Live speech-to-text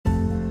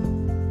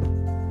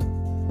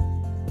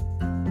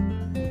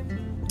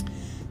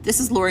This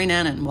is Lori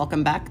Nannon.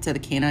 Welcome back to the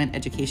Canine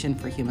Education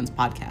for Humans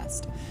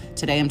podcast.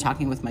 Today I'm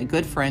talking with my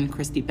good friend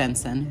Kristi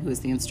Benson, who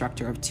is the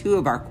instructor of two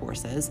of our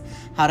courses,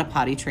 How to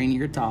Potty Train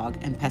Your Dog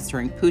and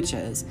Pestering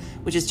Pooches,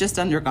 which has just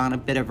undergone a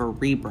bit of a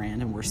rebrand,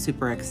 and we're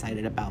super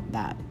excited about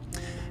that.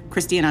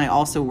 Kristi and I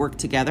also work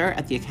together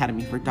at the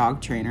Academy for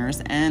Dog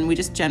Trainers, and we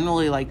just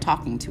generally like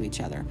talking to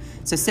each other.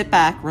 So sit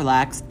back,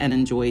 relax, and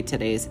enjoy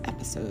today's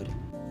episode.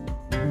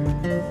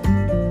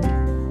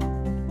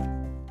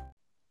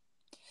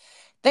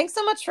 Thanks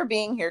so much for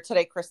being here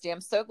today, Kristi. I'm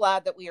so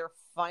glad that we are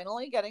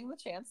finally getting the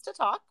chance to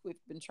talk. We've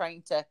been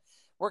trying to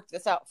work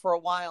this out for a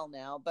while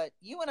now, but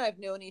you and I have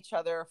known each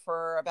other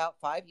for about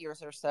 5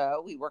 years or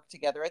so. We work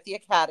together at the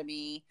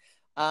Academy,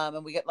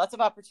 and we get lots of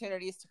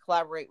opportunities to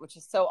collaborate, which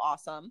is so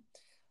awesome.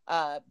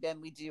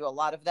 And we do a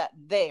lot of that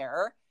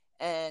there.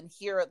 And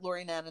here at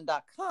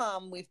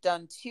LoriNannon.com, we've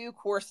done two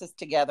courses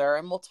together,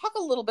 and we'll talk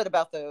a little bit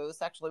about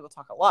those. Actually, we'll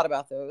talk a lot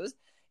about those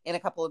in a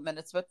couple of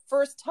minutes. But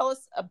first, tell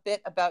us a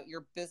bit about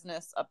your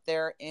business up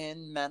there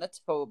in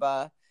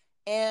Manitoba.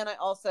 And I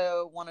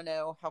also want to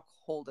know how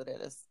cold it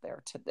is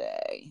there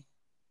today,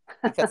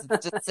 because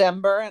it's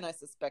December and I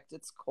suspect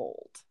it's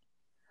cold.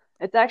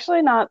 It's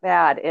actually not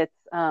bad. It's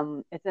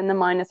in the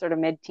minus sort of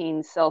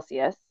mid-teens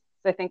Celsius.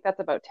 So I think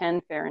that's about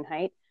 10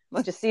 Fahrenheit,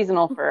 which is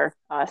seasonal for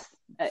us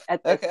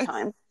at this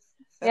time.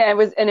 Yeah,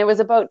 it was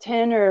about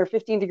 10 or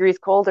 15 degrees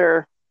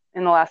colder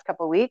in the last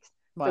couple of weeks.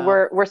 Wow.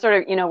 So we're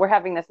sort of, we're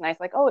having this nice,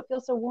 like, oh, it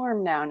feels so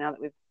warm now that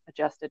we've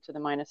adjusted to the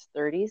minus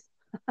 30s.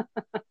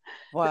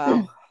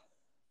 Wow.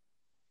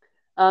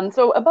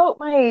 So about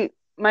my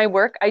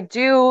work, I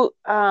do,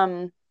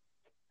 I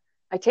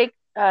take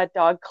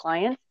dog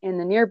clients in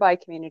the nearby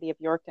community of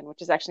Yorkton,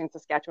 which is actually in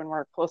Saskatchewan.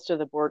 We're close to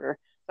the border.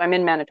 So I'm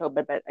in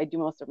Manitoba, but I do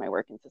most of my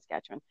work in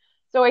Saskatchewan.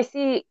 So I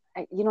see,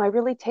 I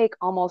really take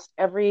almost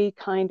every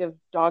kind of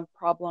dog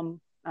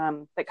problem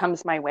that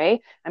comes my way.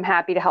 I'm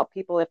happy to help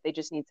people if they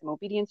just need some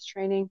obedience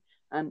training.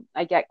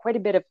 I get quite a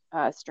bit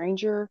of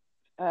stranger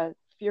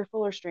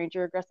fearful or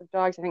stranger aggressive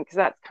dogs, I think, because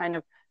that's kind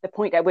of the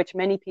point at which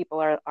many people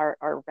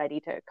are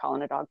ready to call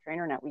in a dog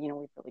trainer. Now, we've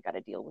really got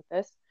to deal with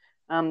this.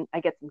 I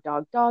get some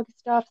dog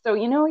stuff. So,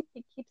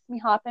 it keeps me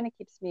hopping. It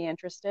keeps me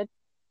interested.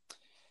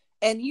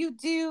 And you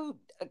do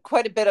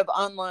quite a bit of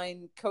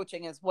online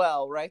coaching as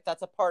well, right?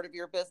 That's a part of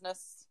your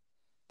business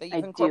that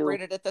you've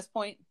incorporated at this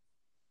point?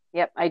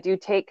 Yep, I do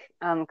take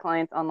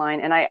clients online,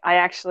 and I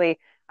actually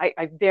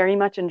very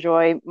much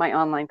enjoy my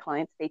online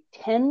clients. They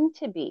tend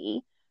to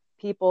be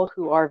people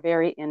who are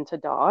very into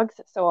dogs.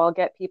 So I'll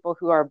get people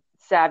who are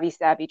savvy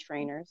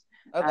trainers.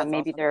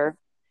 Maybe awesome. They're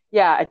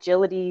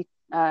agility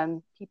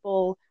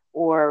people,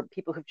 or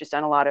people who've just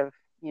done a lot of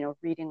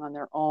reading on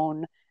their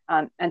own.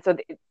 And so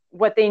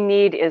what they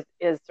need is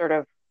sort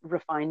of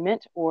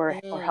refinement or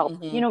help.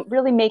 Mm-hmm.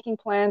 Really making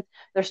plans.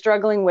 They're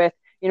struggling with.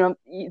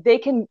 They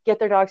can get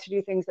their dogs to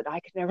do things that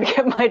I could never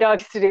get my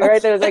dogs to do, right?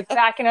 There's like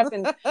backing up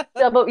and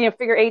double,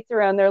 figure eights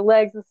around their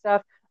legs and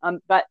stuff.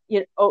 But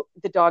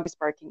the dog is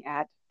barking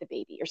at the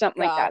baby or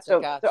something like that.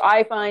 So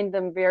I find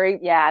them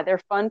they're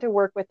fun to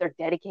work with. They're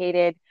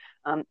dedicated,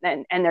 and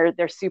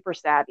they're super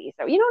savvy.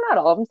 So not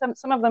all of them.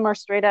 Some of them are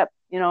straight up.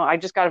 I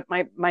just got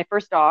my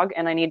first dog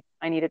and I need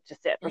it to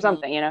sit or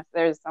something.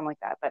 There's some like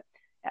that, but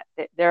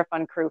yeah, they're a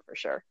fun crew for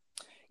sure.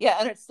 Yeah,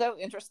 and it's so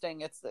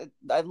interesting.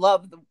 I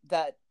love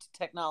that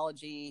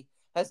technology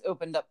has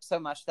opened up so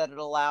much that it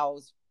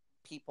allows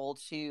people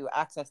to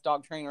access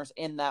dog trainers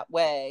in that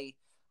way,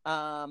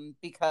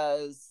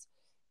 because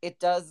it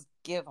does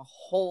give a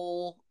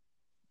whole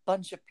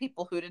bunch of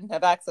people who didn't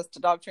have access to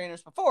dog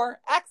trainers before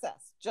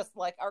access, just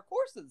like our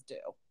courses do.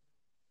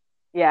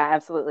 Yeah,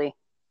 absolutely.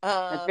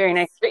 That's very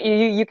nice.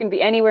 You can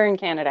be anywhere in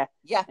Canada.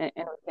 Yeah,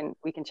 and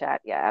we can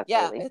chat. Yeah,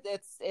 absolutely.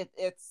 Yeah,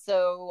 it's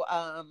so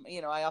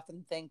I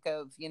often think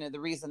of the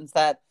reasons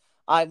that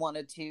I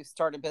wanted to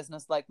start a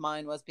business like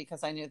mine was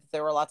because I knew that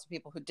there were lots of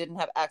people who didn't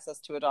have access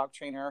to a dog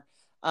trainer,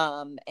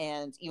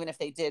 and even if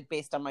they did,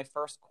 based on my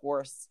first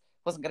course,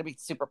 wasn't going to be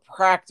super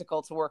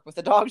practical to work with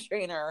a dog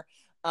trainer.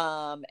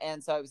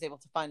 And so I was able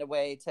to find a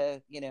way to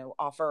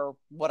offer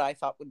what I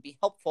thought would be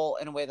helpful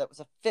in a way that was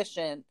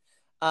efficient.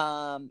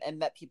 And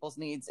met people's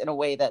needs in a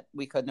way that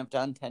we couldn't have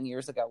done 10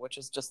 years ago, which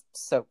is just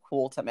so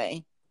cool to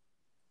me.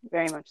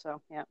 Very much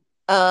so, yeah.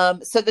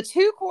 So the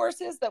two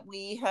courses that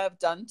we have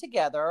done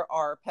together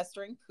are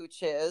Pestering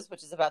Pooches,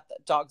 which is about the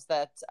dogs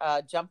that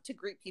jump to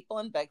greet people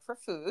and beg for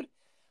food,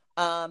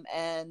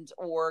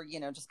 or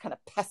just kind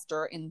of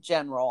pester in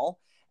general.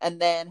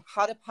 And then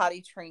How to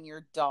Potty Train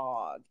Your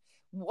Dog.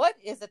 What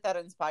is it that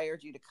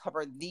inspired you to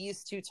cover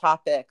these two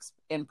topics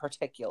in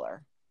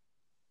particular?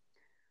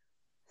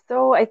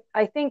 So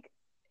I think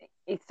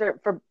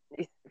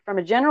from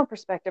a general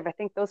perspective, I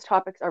think those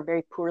topics are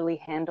very poorly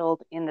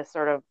handled in the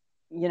sort of,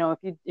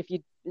 if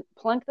you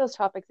plunk those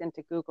topics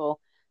into Google,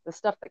 the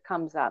stuff that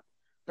comes up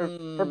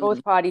for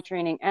both potty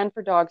training and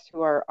for dogs who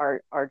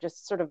are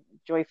just sort of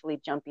joyfully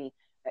jumpy,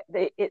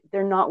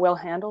 they're not well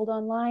handled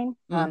online.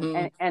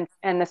 Mm-hmm.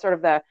 And the sort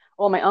of the,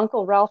 well, my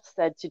uncle Ralph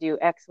said to do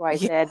X, Y,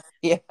 Yeah. Z.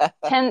 Yeah.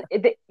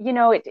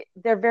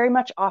 They're very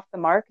much off the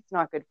mark. It's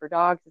not good for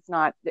dogs. It's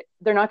not,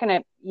 they're not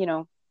going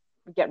to,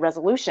 get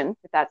resolution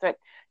with that.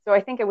 So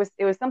I think it was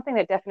something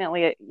that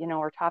definitely,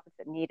 were topics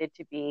that needed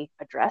to be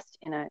addressed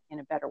in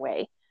a better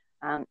way.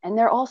 And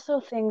they're also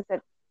things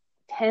that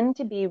tend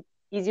to be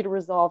easy to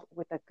resolve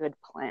with a good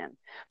plan.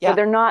 So Yeah.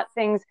 they're not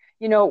things,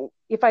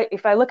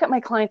 if I look at my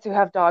clients who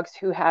have dogs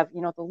who have,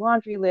 the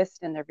laundry list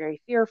and they're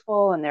very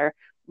fearful and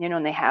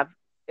and they have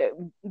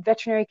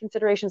veterinary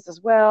considerations as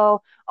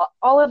well,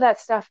 all of that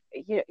stuff,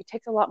 it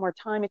takes a lot more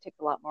time. It takes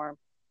a lot more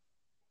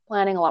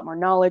planning, a lot more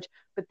knowledge.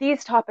 But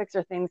these topics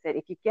are things that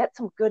if you get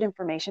some good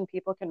information,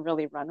 people can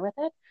really run with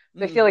it.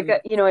 So I feel like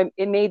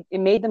Mm-hmm. that, it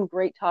made them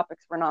great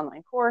topics for an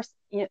online course,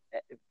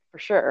 for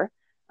sure.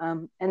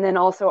 And then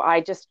also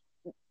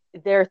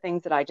there are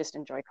things that I just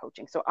enjoy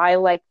coaching. So I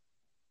like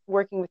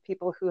working with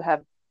people who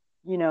have,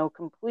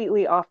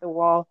 completely off the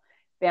wall,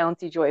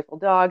 bouncy, joyful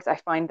dogs. I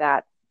find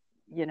that,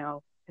 you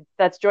know,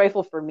 that's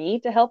joyful for me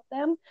to help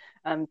them,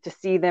 to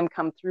see them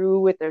come through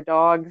with their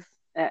dogs,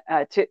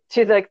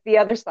 to like the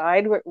other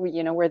side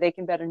where they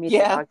can better meet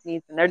their Yeah. dog's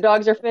needs and their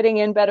dogs are fitting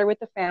in better with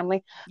the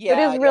family. So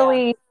Yeah.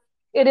 Yeah.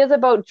 it is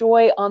about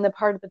joy on the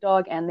part of the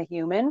dog and the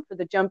human for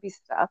the jumpy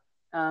stuff.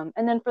 And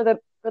then for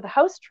the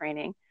house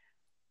training,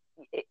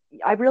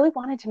 I really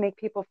wanted to make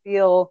people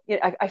feel.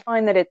 I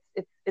find that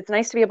it's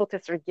nice to be able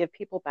to sort of give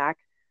people back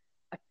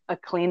a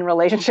clean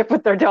relationship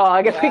with their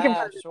dog, if we can put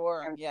Yeah. it in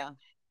Sure. terms. Yeah.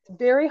 It's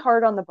very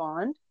hard on the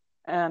bond,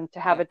 to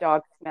have Yeah. a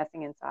dog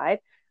messing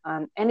inside,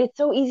 and it's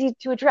so easy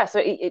to address.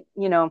 So it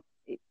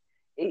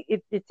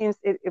seems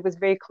it was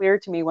very clear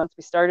to me once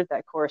we started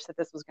that course that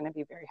this was going to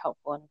be very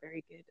helpful and a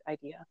very good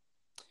idea.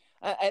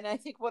 And I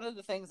think one of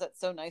the things that's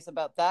so nice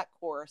about that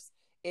course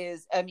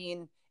is, I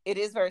mean, it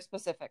is very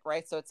specific,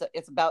 right? So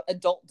it's about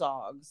adult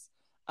dogs,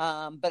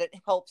 but it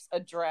helps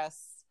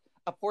address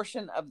a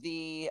portion of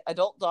the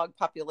adult dog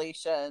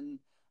population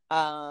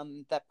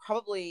that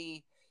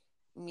probably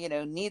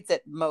needs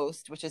it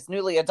most, which is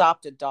newly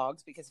adopted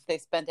dogs, because if they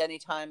spent any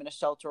time in a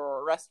shelter or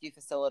a rescue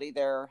facility,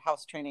 their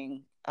house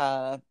training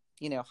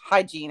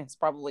hygiene has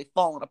probably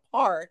fallen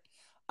apart.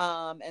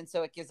 And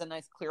so it gives a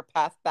nice clear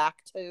path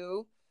back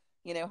to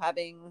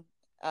having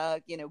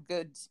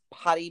good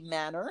potty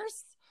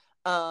manners,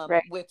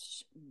 Right,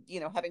 which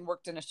having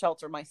worked in a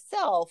shelter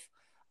myself,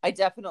 I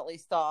definitely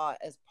saw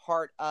as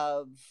part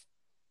of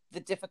the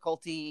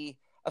difficulty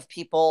of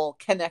people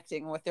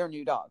connecting with their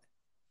new dog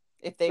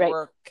if they right,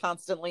 were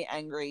constantly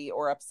angry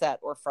or upset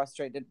or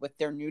frustrated with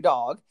their new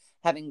dog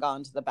having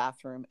gone to the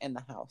bathroom in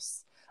the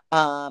house.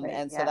 right.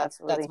 And so Yeah, that's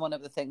absolutely. one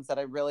of the things that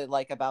I really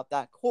like about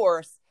that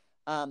course,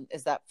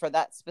 is that for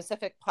that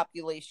specific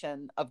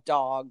population of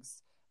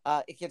dogs,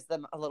 it gives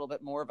them a little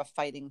bit more of a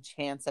fighting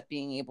chance at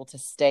being able to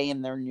stay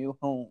in their new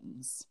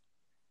homes.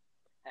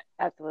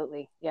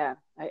 Absolutely. Yeah,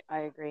 I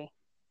agree.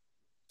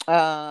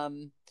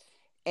 Um,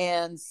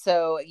 and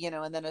so,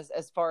 and then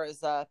as far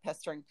as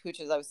pestering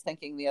pooches, I was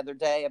thinking the other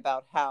day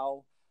about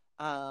how,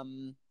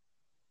 um,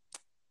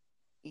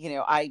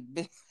 I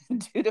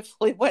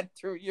dutifully went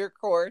through your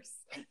course,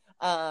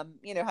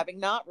 having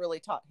not really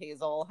taught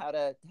Hazel how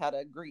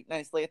to greet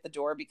nicely at the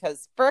door,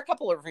 because for a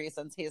couple of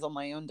reasons. Hazel,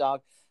 my own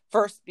dog.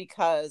 First,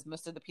 because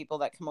most of the people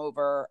that come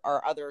over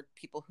are other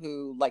people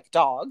who like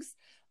dogs.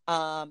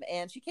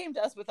 And she came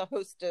to us with a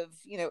host of,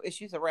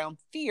 issues around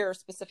fear,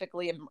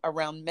 specifically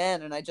around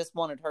men. And I just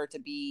wanted her to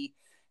be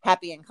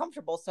happy and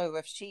comfortable. So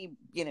if she,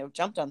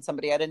 jumped on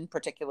somebody, I didn't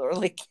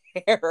particularly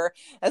care,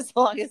 as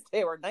long as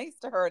they were nice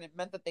to her and it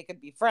meant that they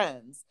could be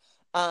friends.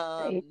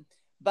 Right,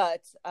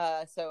 But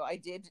so I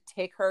did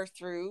take her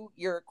through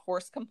your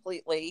course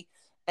completely.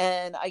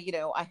 And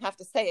I have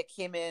to say it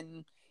came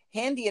in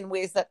handy in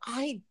ways that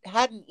I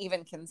hadn't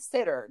even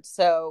considered.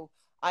 So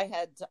I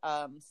had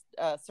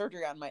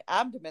surgery on my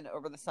abdomen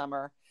over the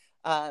summer.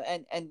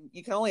 And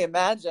you can only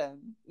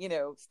imagine,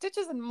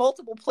 stitches in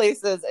multiple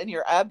places in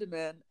your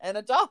abdomen, and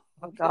a dog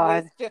oh who weighs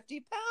God,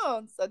 50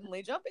 pounds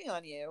suddenly jumping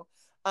on you.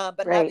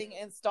 But right, having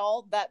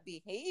installed that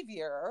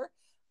behavior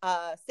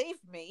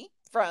saved me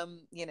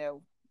from,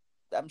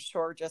 I'm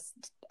sure, just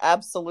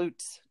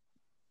absolute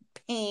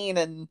pain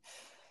and,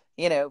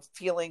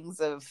 feelings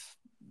of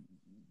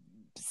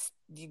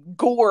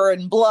gore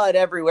and blood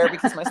everywhere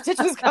because my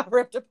stitches got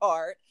ripped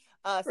apart.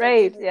 So it gave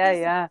right. me Yeah,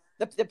 yeah,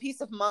 the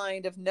peace of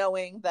mind of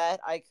knowing that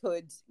I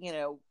could,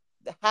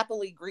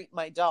 happily greet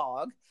my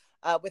dog,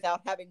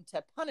 without having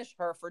to punish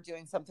her for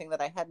doing something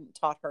that I hadn't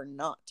taught her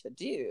not to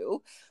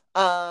do.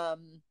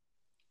 Um,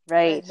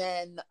 right, and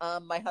then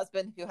my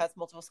husband, who has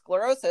multiple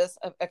sclerosis,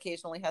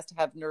 occasionally has to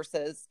have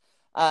nurses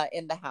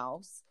in the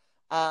house.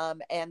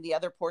 And the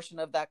other portion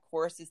of that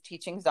course is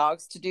teaching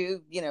dogs to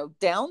do,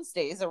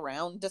 downstays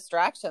around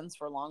distractions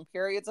for long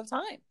periods of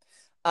time.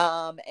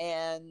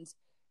 And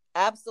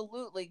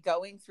absolutely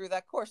going through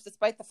that course,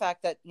 despite the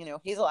fact that,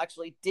 Hazel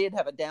actually did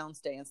have a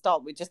downstay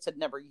installed. We just had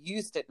never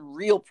used it in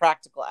real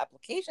practical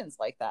applications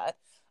like that.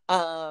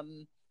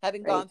 Having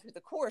right. gone through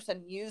the course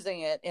and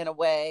using it in a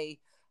way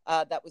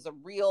that was a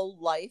real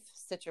life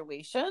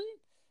situation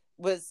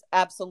was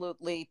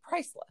absolutely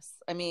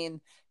priceless. I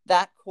mean,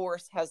 that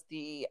course has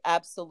the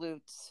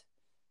absolute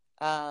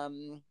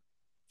um,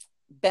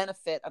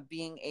 benefit of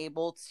being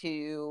able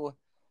to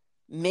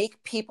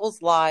make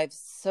people's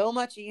lives so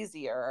much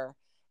easier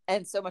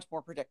and so much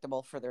more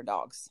predictable for their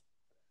dogs.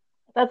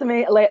 That's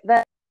amazing.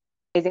 That's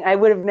amazing. I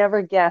would have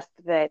never guessed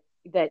that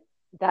that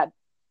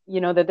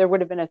there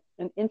would have been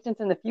an instance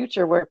in the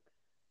future where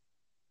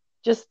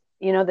just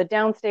the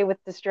downstay with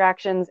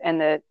distractions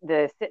and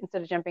the sit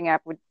instead of jumping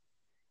app would,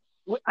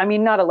 I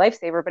mean, not a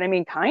lifesaver, but I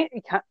mean, that's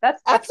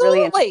really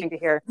Absolutely. interesting to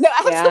hear. No,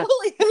 Yeah,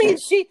 absolutely. I mean,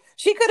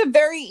 she could have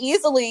very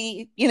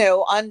easily,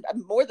 on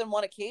more than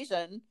one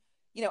occasion,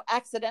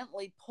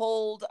 accidentally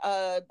pulled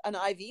an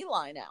IV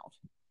line out,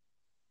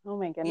 oh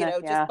my goodness,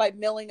 just yeah, by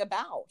milling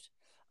about.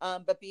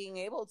 But being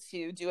able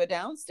to do a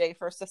downstay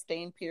for a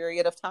sustained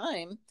period of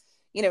time,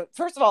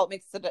 first of all, it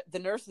makes the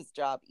nurse's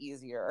job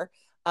easier.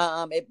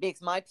 It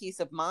makes my peace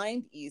of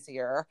mind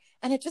easier,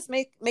 and it just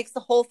makes the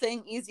whole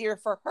thing easier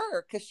for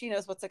her because she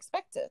knows what's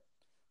expected.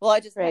 Well, I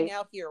just hang right,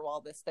 out here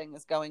while this thing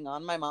is going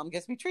on. My mom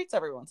gives me treats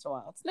every once in a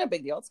while. It's no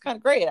big deal. It's kind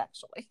of great,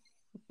 actually.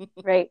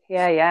 right,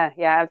 yeah,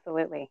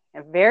 absolutely.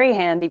 A very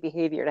handy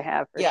behavior to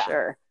have for Yeah,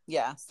 sure.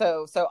 yeah.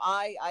 So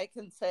I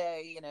can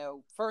say,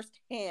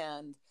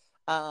 firsthand,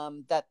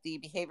 that the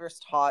behaviors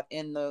taught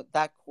in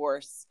that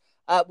course,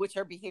 which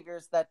are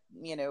behaviors that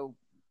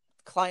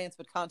clients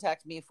would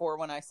contact me for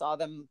when I saw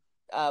them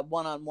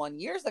one-on-one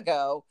years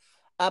ago.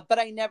 But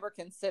I never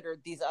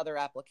considered these other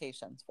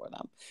applications for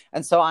them,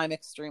 and so I'm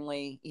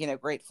extremely,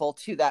 grateful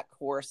to that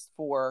course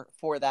for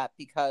that,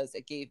 because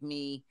it gave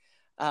me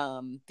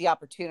the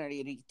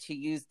opportunity to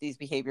use these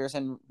behaviors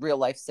in real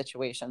life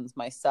situations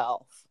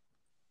myself.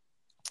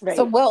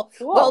 So Right. well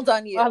Cool.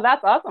 done, Well, you.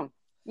 that's awesome.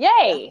 Yeah.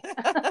 Yay.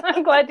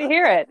 I'm glad to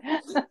hear it.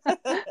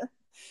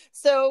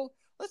 So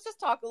let's just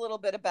talk a little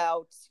bit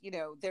about,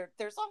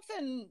 there's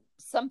often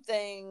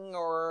something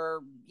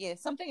or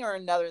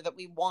another that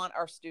we want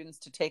our students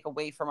to take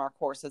away from our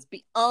courses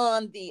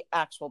beyond the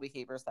actual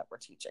behaviors that we're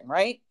teaching,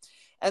 right?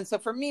 And so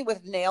for me,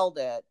 with Nailed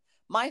It,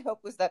 my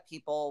hope was that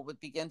people would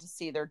begin to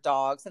see their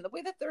dogs and the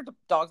way that their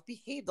dogs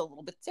behaved a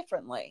little bit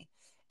differently.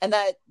 And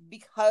that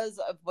because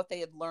of what they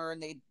had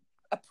learned, they'd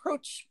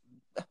approach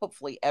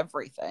hopefully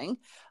everything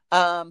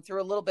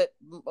through a little bit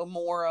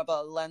more of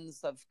a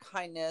lens of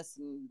kindness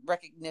and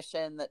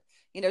recognition that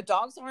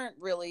dogs aren't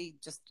really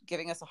just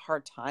giving us a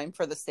hard time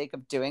for the sake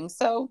of doing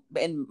so.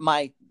 In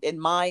my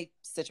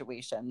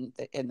situation,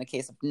 in the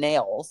case of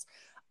Nails,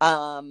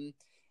 and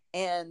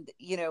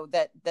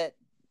that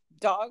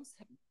dogs,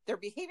 their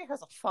behavior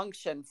has a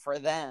function for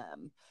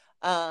them.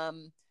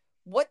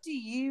 What do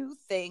you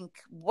think,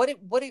 what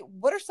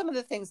are some of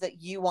the things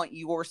that you want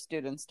your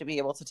students to be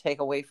able to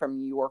take away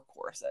from your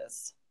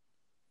courses?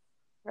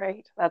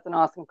 Right. That's an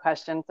awesome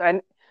question.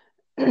 So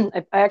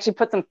I actually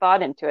put some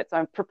thought into it, so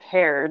I'm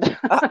prepared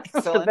for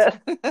Excellent.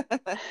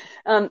 this.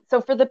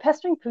 So for the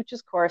Pestering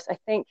Pooches course, I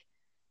think,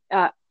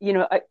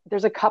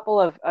 there's a couple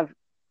of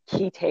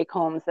key take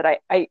homes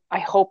that I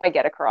hope I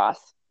get across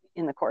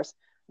in the course.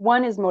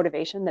 One is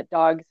motivation, that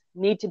dogs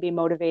need to be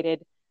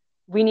motivated.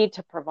 We need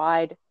to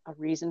provide a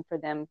reason for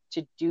them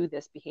to do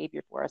this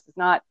behavior for us.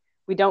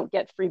 We don't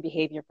get free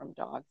behavior from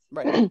dogs.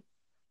 Right.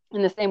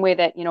 In the same way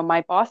that,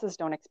 my bosses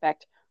don't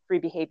expect free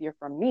behavior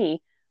from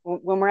me.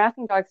 When we're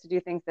asking dogs to do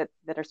things that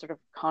are sort of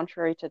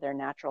contrary to their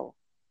natural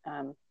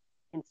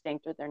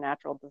instinct or their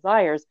natural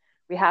desires,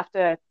 we have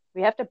to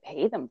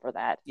pay them for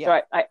that. Yeah.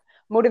 So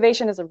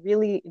motivation is a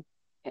really,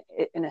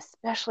 and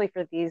especially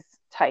for these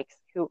tykes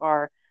who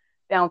are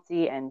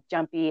bouncy and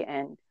jumpy,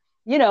 and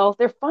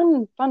they're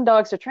fun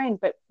dogs to train,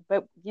 but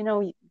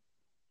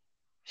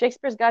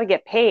Shakespeare's got to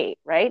get paid,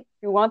 right? If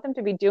we want them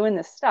to be doing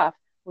this stuff,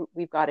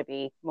 we've got to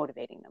be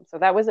motivating them. So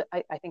that was,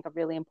 I think, a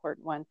really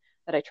important one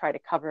that I try to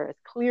cover as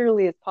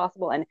clearly as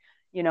possible, and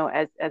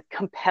as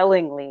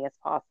compellingly as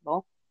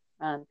possible.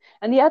 And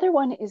the other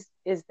one is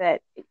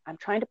that I'm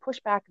trying to push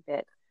back a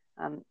bit.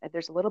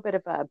 There's a little bit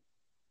of a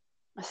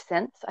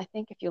sense, I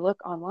think, if you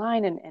look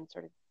online and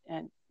sort of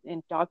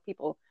and dog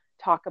people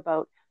talk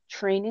about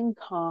training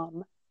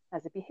calm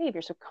as a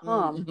behavior. So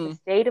calm, the Mm-hmm.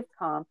 state of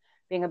calm,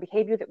 being a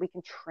behavior that we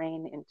can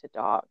train into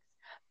dogs.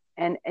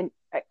 And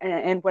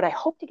what I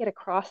hope to get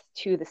across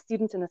to the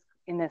students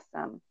in this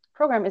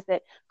program is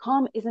that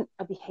calm isn't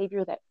a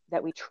behavior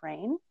that we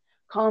train.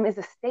 Calm is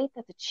a state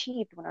that's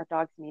achieved when our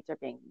dog's needs are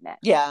being met.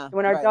 Yeah. So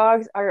when our Right.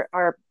 dogs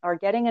are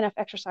getting enough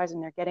exercise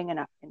and they're getting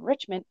enough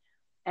enrichment,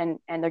 and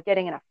they're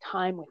getting enough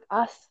time with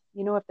us,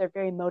 if they're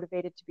very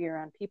motivated to be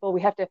around people,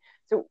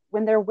 so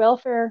when their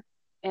welfare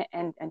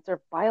and sort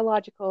of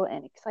biological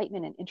and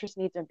excitement and interest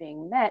needs are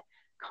being met,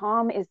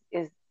 calm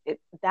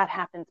that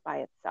happens by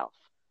itself.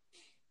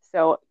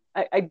 So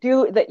I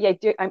do that. Yeah,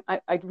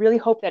 I really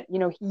hope that,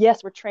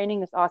 yes, we're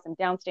training this awesome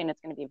downstay and it's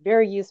going to be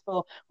very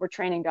useful. We're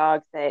training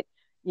dogs that,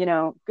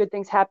 good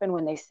things happen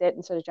when they sit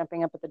instead of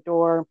jumping up at the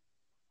door.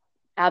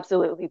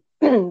 Absolutely.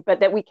 But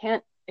that we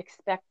can't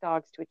expect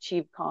dogs to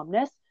achieve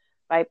calmness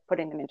by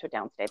putting them into a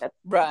downstay. That's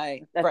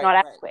Right. not Right.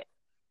 adequate.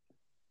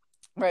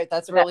 Right.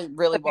 That's So that, really,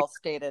 really well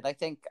stated. I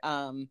think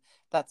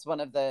that's one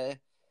of the,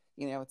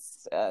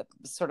 it's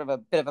sort of a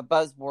bit of a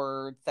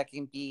buzzword that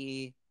can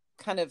be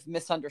kind of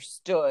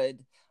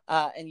misunderstood.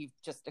 And you've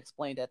just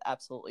explained it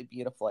absolutely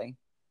beautifully.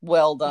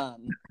 Well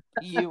done.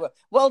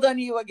 Well done,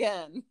 you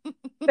again.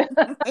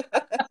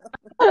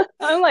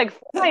 I'm like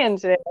flying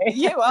today.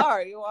 You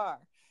are.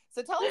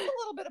 So tell us a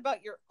little bit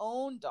about your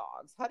own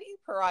dogs. How do you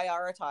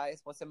prioritize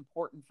what's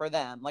important for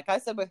them? Like I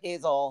said with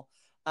Hazel,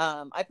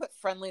 I put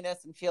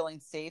friendliness and feeling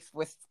safe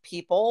with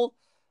people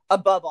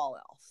above all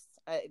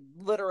else.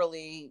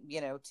 Literally,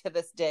 to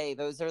this day,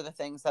 those are the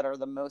things that are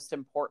the most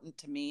important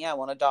to me. I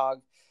want a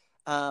dog.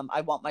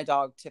 I want my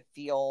dog to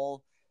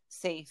feel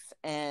safe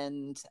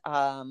and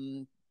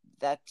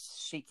that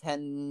she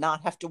can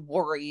not have to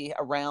worry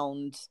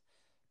around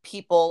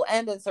people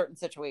and in certain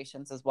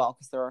situations as well,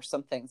 because there are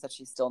some things that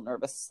she's still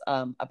nervous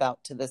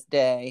about to this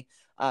day.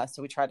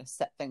 So we try to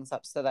set things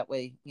up so that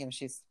way,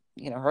 she's,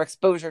 her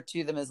exposure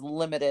to them is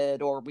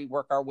limited, or we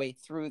work our way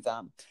through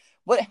them.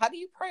 How do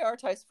you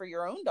prioritize for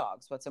your own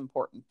dogs? What's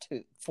important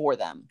for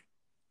them?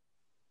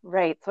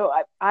 Right. So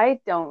I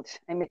don't,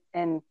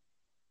 and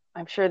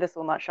I'm sure this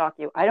will not shock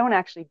you. I don't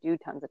actually do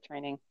tons of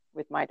training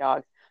with my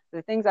dogs.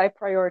 The things I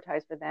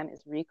prioritize for them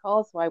is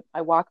recalls. So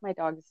I walk my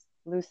dogs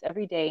loose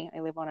every day.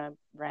 I live on a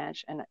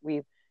ranch, and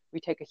we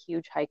take a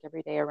huge hike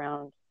every day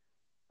around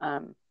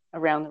the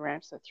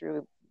ranch, so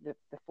through the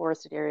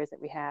forested areas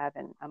that we have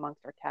and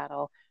amongst our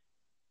cattle.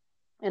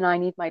 And I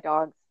need my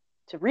dogs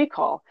to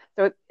recall.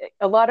 So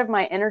a lot of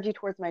my energy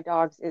towards my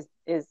dogs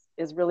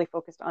is really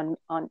focused on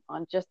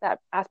just that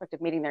aspect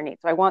of meeting their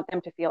needs. So I want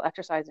them to feel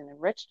exercised and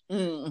enriched.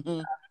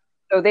 Mm-hmm.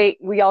 So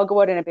we all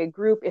go out in a big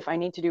group. If I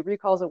need to do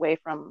recalls away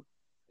from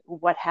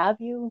what have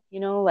you,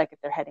 like if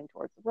they're heading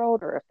towards the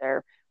road, or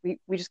if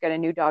we just got a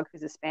new dog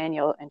who's a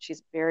spaniel and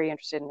she's very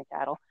interested in the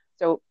cattle.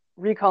 So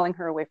recalling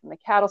her away from the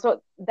cattle.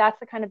 So that's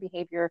the kind of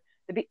behavior.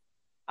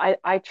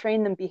 I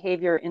train them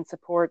behavior in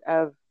support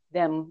of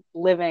them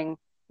living,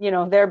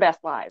 their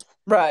best lives.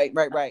 Right.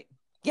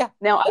 Yeah.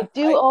 Now Yeah. I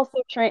do also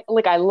train,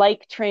 like I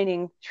like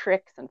training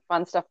tricks and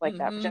fun stuff like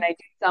that, Mm-hmm. and I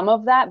do some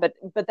of that, but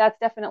that's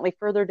definitely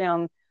further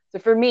down. So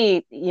for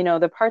me,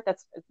 the part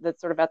that's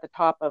sort of at the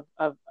top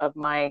of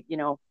my,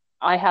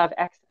 I have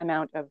X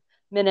amount of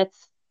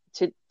minutes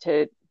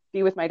to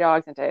be with my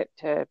dogs and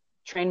to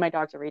train my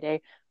dogs every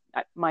day.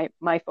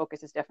 My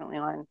focus is definitely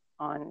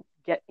on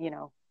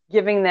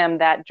giving them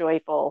that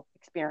joyful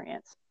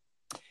experience.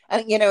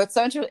 And it's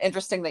so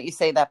interesting that you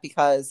say that,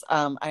 because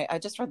I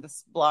just read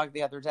this blog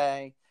the other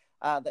day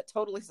that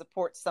totally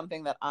supports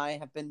something that I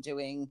have been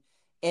doing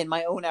in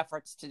my own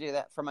efforts to do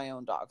that for my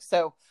own dog.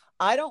 So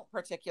I don't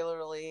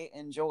particularly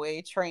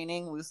enjoy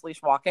training loose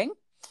leash walking.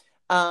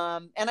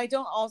 And I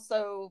don't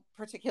also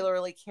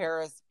particularly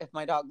care if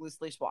my dog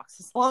loose leash walks,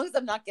 as long as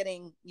I'm not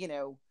getting,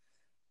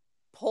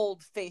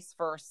 pulled face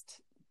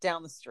first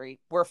down the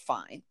street, we're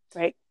fine.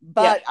 Right. Yeah.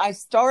 But I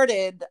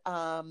started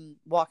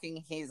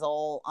walking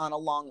Hazel on a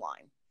long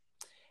line.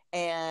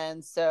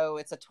 And so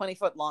it's a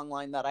 20-foot long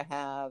line that I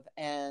have.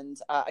 And,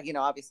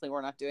 obviously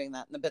we're not doing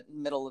that in the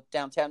middle of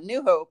downtown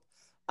New Hope.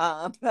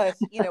 But,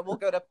 we'll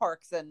go to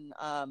parks and,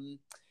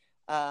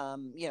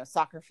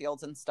 soccer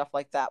fields and stuff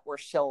like that, where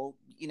she'll,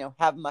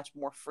 have much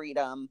more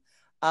freedom.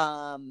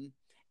 And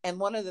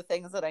one of the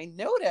things that I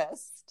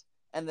noticed,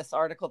 and this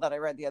article that I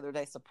read the other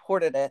day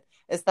supported it,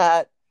 is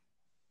that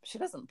she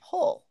doesn't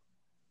pull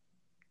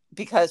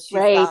because she's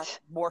got Right.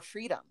 more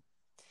freedom.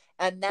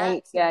 And that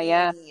Right. to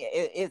Yeah. me,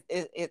 Yeah.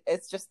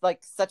 it's just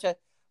like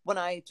when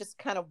I just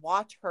kind of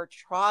watch her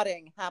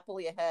trotting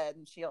happily ahead,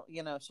 and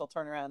she'll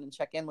turn around and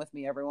check in with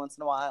me every once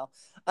in a while.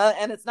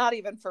 And it's not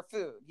even for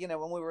food.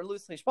 When we were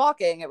loose leash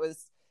walking, it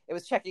was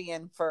checking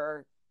in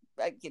for,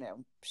 I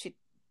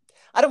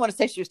don't want to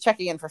say she was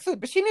checking in for food,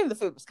 but she knew the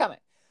food was coming.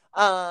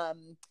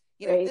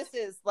 Right. This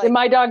is Yeah, like,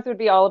 my dogs would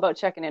be all about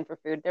checking in for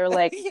food. They're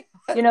like,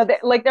 yeah.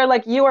 they're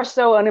like, you are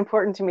so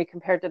unimportant to me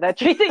compared to that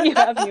treat that you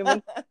have,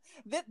 human.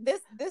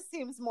 This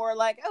seems more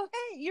like, oh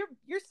hey,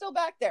 you're still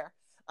back there,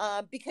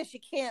 because she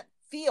can't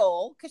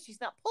feel, because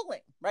she's not pulling,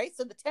 right?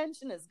 So the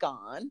tension is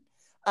gone.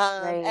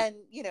 Right. And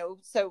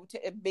so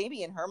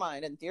maybe in her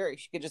mind, in theory,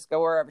 she could just go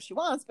wherever she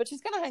wants, but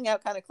she's going to hang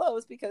out kind of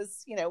close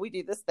because we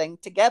do this thing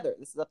together.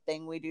 This is a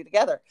thing we do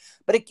together.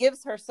 But it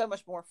gives her so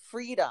much more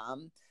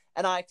freedom,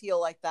 and I feel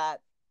like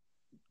that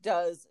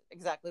does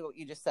exactly what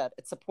you just said.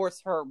 It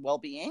supports her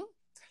well-being.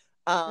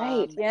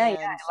 Right. Yeah. Yeah.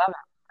 And I love it.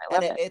 I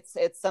love it.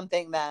 it's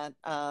something that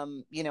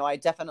I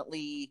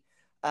definitely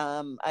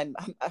I'm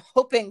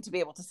hoping to be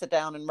able to sit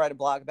down and write a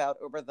blog about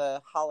over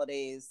the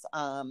holidays.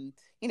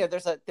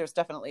 There's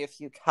definitely a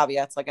few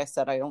caveats. Like I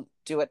said, I don't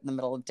do it in the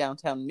middle of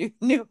downtown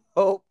New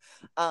Hope,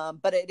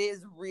 but it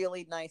is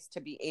really nice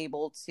to be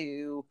able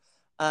to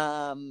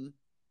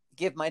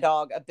give my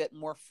dog a bit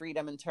more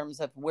freedom in terms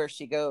of where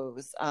she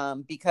goes,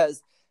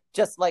 because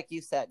just like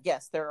you said,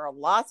 yes, there are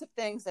lots of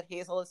things that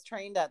Hazel is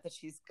trained at that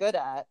she's good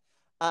at,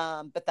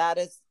 but that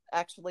is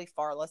actually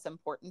far less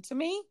important to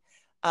me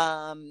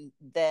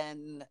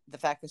than the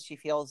fact that she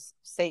feels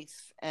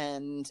safe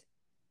and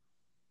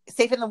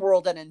safe in the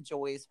world and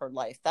enjoys her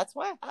life. That's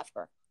why I have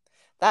her.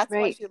 That's why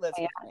Right. she lives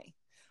Yeah. with me.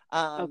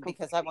 Oh,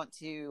 Because I completely. want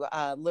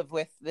to live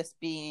with this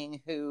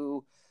being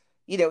who,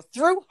 you know,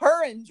 through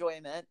her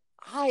enjoyment,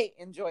 I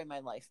enjoy my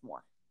life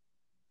more.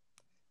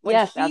 When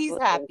Yes, she's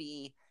absolutely.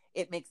 happy,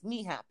 it makes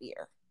me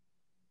happier.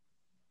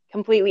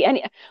 Completely.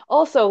 And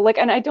also, like,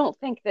 and I don't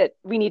think that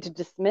we need to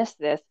dismiss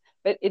this,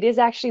 but it is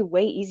actually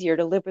way easier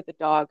to live with a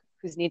dog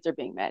whose needs are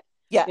being met.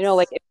 You know,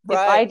 like Yes. if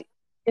Right.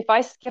 if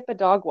I skip a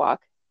dog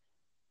walk,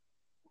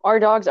 our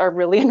dogs are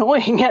really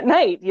annoying at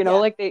night. You know, Yeah.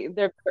 like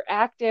they're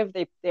active,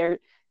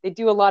 they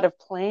do a lot of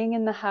playing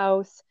in the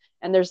house,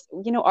 and there's,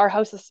 you know, our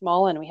house is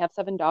small and we have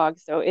 7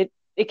 dogs, so it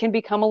can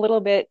become a little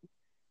bit,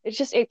 it's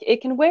just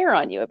it can wear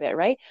on you a bit,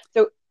 right?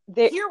 So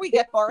Here we they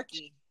get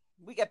barky.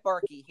 We get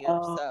barky here.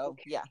 oh, So,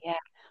 okay. yeah. Yeah.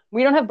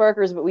 We don't have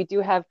barkers, but we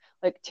do have,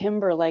 like,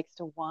 Timber likes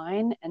to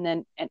whine,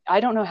 and I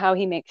don't know how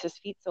he makes his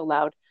feet so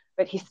loud,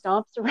 but he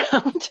stomps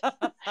around,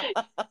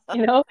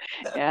 you know?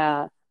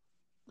 Yeah.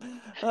 No,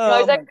 Oh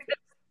it's my. actually,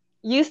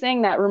 you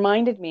saying that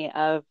reminded me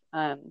of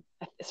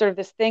sort of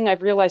this thing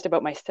I've realized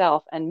about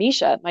myself and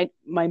Misha,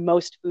 my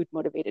most food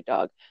motivated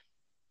dog.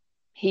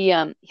 He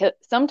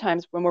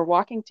sometimes when we're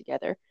walking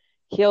together,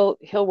 he'll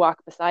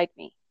walk beside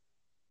me.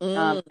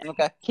 And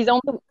Okay. he's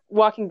only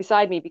walking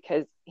beside me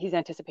because he's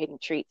anticipating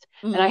treats.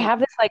 And I Hmm. have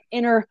this like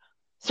inner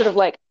sort of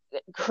like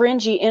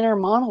cringy inner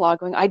monologue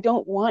going, I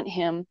don't want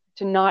him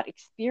to not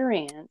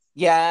experience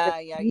the Yeah.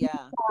 Yeah. Yeah.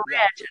 Yeah.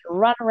 ridge and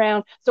run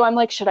around. So I'm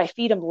like, should I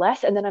feed him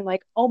less? And then I'm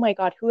like, oh my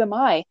God, who am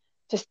I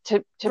Right.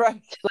 to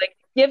like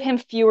give him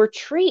fewer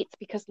treats?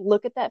 Because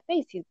look at that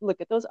face.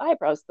 Look at those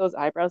eyebrows. Those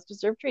eyebrows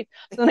deserve treats.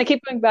 So then I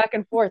keep going back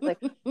and forth, like,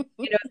 you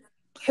know,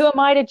 who am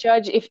I to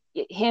judge if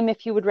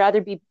he would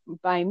rather be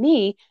by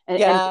me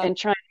Yeah. and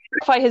try and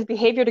modify his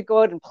behavior to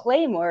go out and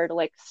play more, to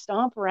like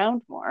stomp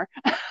around more.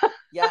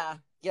 Yeah.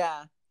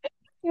 Yeah.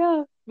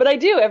 Yeah. But I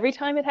do every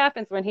time it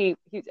happens when he's,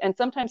 and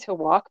sometimes he'll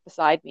walk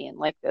beside me in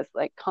like this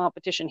like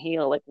competition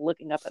heel, like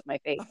looking up at my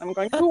face. I'm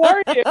going, who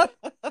are you?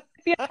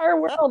 The entire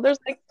world. There's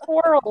like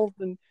squirrels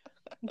and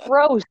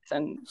gross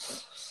and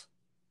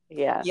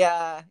yeah.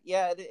 Yeah,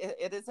 yeah,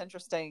 it is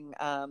interesting.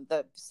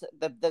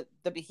 The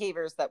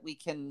behaviors that we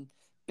can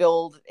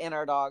build in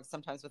our dogs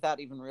sometimes without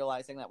even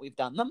realizing that we've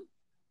done them,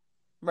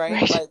 right?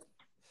 Right. Like it's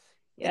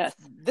Yes.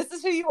 this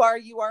is who you are.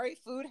 You are a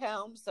food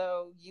hound,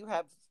 so you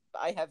have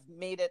I have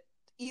made it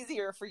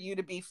easier for you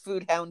to be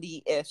food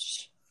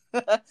houndy-ish.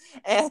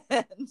 And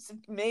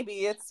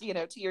maybe it's, you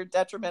know, to your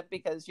detriment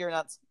because you're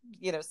not,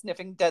 you know,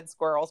 sniffing dead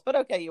squirrels, but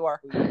okay, you are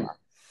who you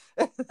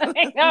are.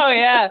 I know,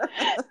 yeah.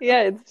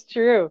 Yeah, it's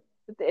true.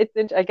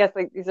 I guess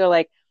like these are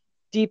like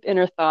deep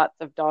inner thoughts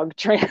of dog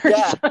trainers.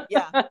 Yeah,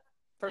 yeah,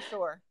 for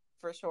sure,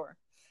 for sure.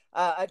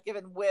 I've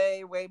given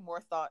way, way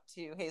more thought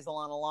to Hazel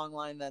on a long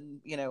line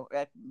than, you know,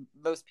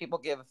 most people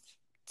give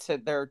to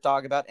their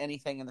dog about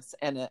anything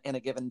in a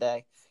given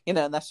day. You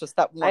know, and that's just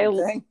that one I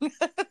thing.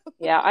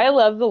 Yeah, I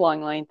love the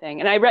long line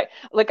thing. And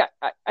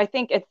I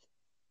think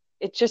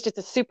it's just it's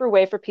a super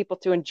way for people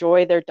to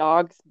enjoy their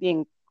dogs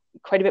being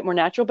quite a bit more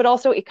natural, but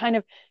also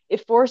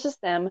it forces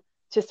them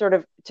to sort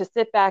of to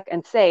sit back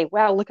and say,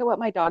 wow, look at what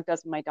my dog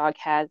does when my dog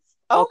has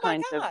all Oh my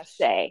kinds of gosh.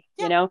 say,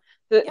 you Yeah, know,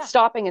 the yeah,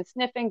 stopping and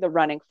sniffing, the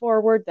running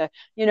forward,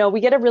 we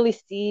get to really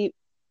see,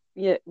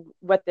 yeah,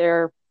 what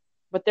their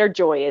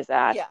joy is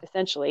at, yeah,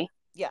 essentially.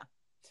 yeah.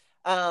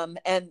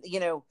 And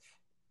you know,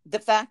 the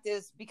fact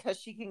is because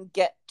she can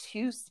get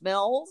two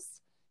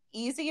smells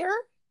easier,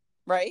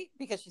 right?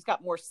 Because she's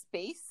got more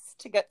space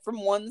to get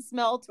from one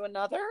smell to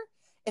another.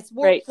 It's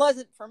more Right.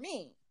 pleasant for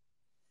me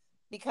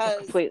Oh, because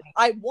completely.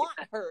 I want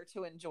her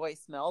to enjoy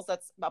smells.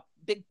 That's a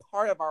big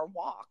part of our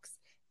walks.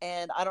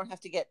 And I don't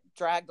have to get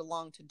dragged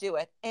along to do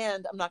it.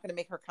 And I'm not going to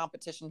make her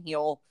competition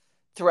heel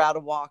throughout a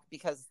walk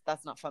because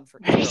that's not fun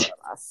for either Right.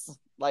 of us.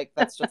 Like,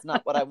 that's just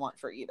not what I want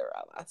for either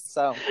of us.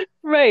 So,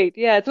 Right.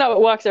 Yeah. It's not what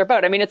walks are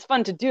about. I mean, it's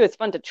fun to do. It's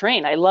fun to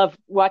train. I love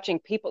watching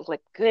people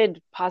like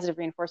good positive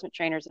reinforcement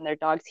trainers and their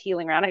dogs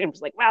healing around. I'm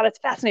just like, wow, that's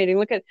fascinating.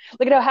 Look at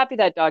how happy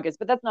that dog is.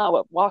 But that's not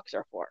what walks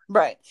are for.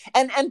 right.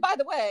 And by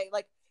the way,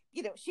 like,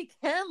 you know, she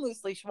can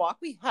loose leash walk.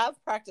 We have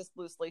practiced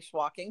loose leash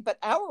walking, but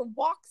our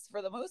walks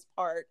for the most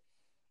part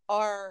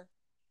are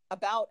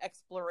about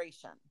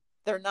exploration.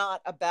 They're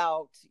not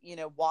about, you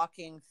know,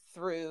 walking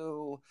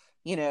through,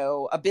 you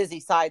know, a busy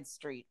side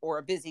street or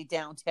a busy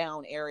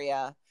downtown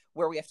area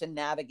where we have to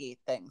navigate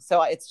things.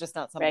 So it's just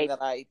not something Right. that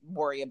I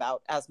worry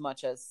about as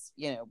much as,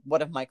 you know,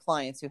 one of my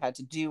clients who had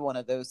to do one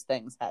of those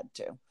things had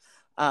to.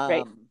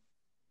 Right.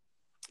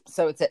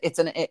 So it's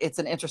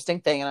an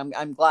interesting thing, and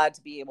I'm glad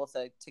to be able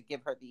to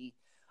give her the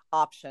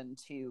option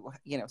to,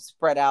 you know,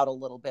 spread out a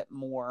little bit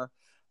more.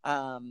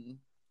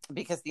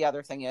 Because the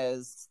other thing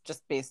is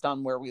just based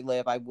on where we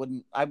live, I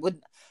wouldn't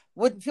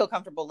feel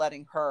comfortable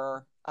letting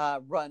her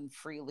run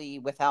freely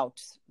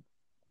without,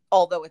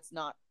 although it's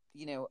not,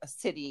 you know, a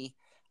city,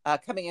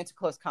 coming into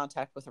close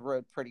contact with a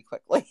road pretty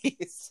quickly.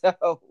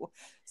 So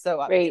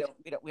Right.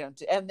 we don't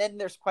do, and then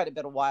there's quite a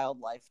bit of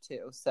wildlife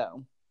too.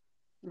 So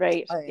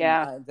Right.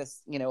 Yeah.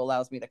 this, you know,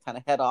 allows me to kind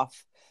of head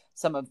off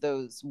some of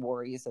those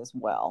worries as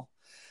well.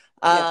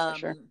 Yeah, for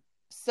sure.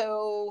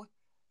 So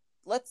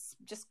let's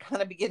just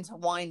kind of begin to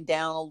wind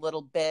down a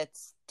little bit.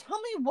 Tell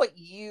me what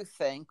you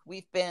think.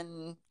 We've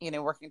been,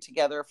 working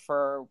together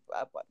for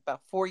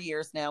about 4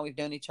 years now. We've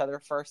known each other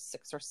for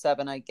 6 or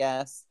 7, I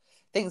guess.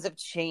 Things have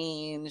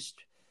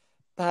changed,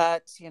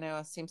 but,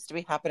 it seems to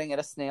be happening at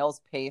a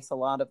snail's pace a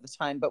lot of the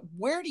time. But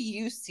where do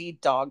you see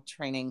dog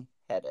training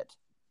headed?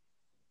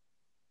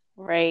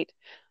 Right.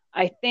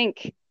 I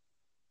think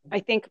I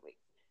think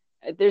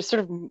there's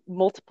sort of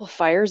multiple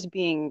fires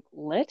being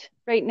lit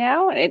right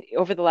now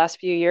over the last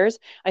few years.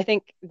 I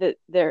think that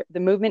the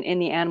movement in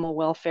the animal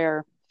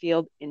welfare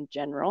field in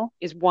general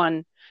is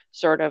one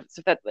sort of,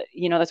 so that,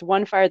 that's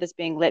one fire that's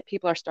being lit.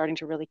 People are starting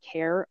to really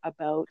care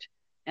about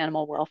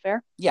animal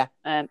welfare. Yeah.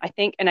 I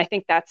think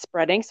that's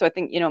spreading. So I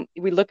think,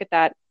 we look at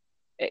that,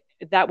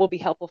 that will be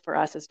helpful for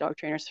us as dog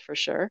trainers for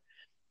sure.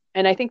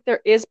 And I think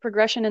there is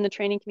progression in the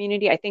training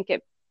community. I think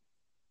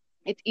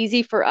it's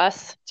easy for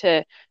us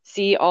to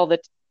see all the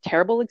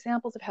terrible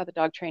examples of how the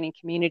dog training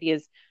community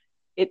is.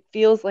 It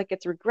feels like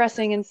it's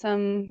regressing in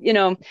some,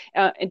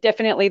 and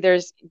definitely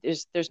there's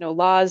no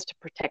laws to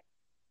protect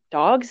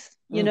dogs,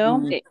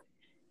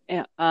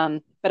 Mm-hmm.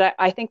 but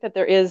I think that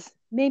there is,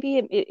 maybe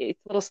it's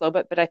a little slow,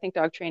 but I think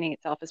dog training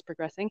itself is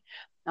progressing.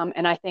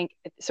 And I think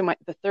so.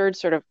 The third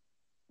sort of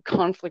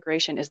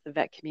conflagration is the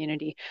vet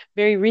community.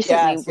 Very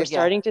recently, Yes. we're Yeah.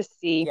 starting to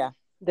see Yeah.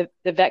 the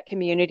vet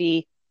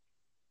community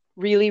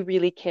really,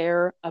 really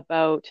care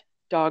about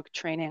dog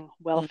training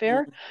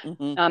welfare.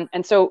 Mm-hmm. Mm-hmm.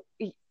 And so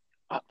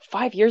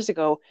 5 years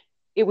ago,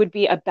 it would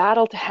be a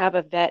battle to have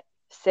a vet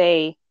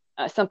say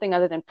something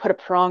other than put a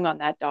prong on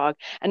that dog.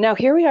 And now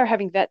here we are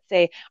having vets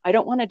say, I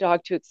don't want a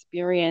dog to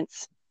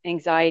experience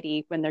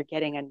anxiety when they're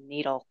getting a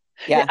needle.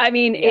 Yeah. I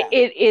mean, Yeah.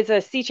 it is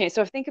a sea change.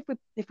 So I think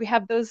if we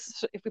have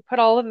those, if we put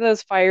all of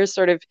those fires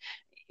sort of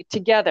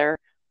together,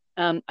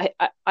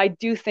 I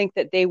do think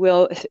that they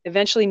will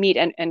eventually meet,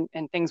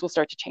 and things will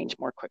start to change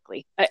more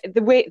quickly.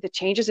 The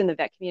changes in the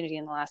vet community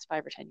in the last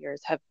 5 or 10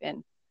 years have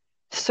been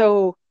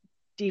so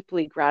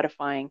deeply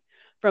gratifying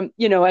from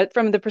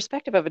the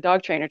perspective of a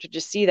dog trainer, to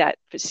just see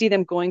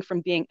them going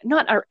from being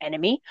not our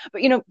enemy,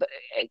 but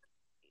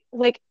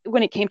like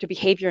when it came to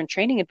behavior and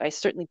training advice,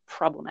 certainly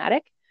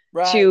problematic,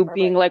 Right. to Right.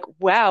 being Right.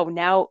 like, wow,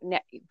 now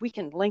we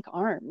can link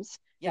arms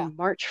Yeah. and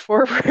march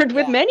forward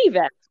with Yeah. many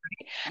vets,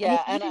 right? And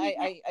Yeah. And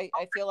even in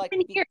I feel like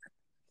here,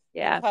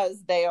 yeah,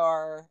 because they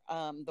are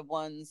the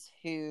ones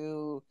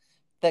who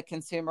the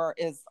consumer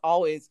is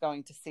always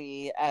going to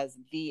see as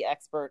the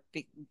expert.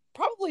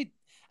 Probably,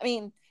 I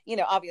mean,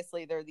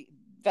 obviously they're the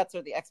vets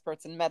are the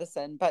experts in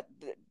medicine, but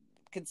the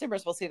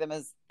consumers will see them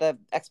as the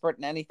expert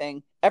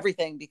in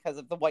everything because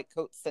of the white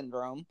coat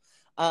syndrome.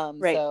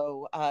 right.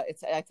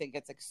 I think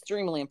it's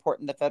extremely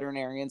important that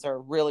veterinarians are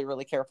really,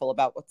 really careful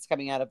about what's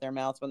coming out of their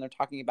mouths when they're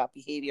talking about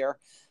behavior.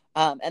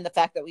 And the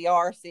fact that we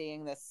are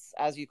seeing this,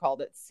 as you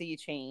called it, sea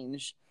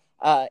change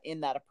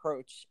in that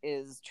approach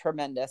is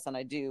tremendous. And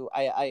I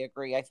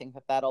agree. I think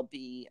that that'll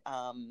be,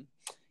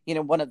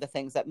 one of the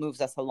things that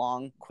moves us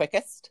along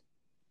quickest.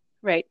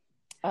 Right.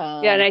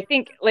 Yeah, and Um, I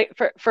think like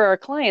for our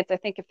clients, I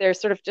think if they're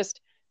sort of just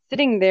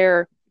sitting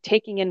there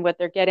taking in what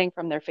they're getting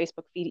from their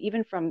Facebook feed,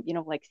 even from,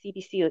 like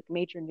CBC, like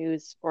major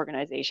news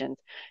organizations,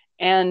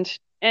 and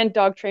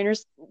dog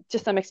trainers to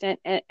some extent,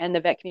 and the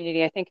vet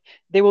community, I think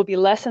they will be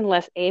less and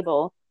less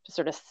able to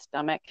sort of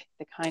stomach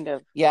the kind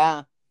of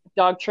yeah,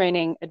 dog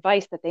training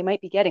advice that they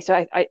might be getting.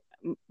 So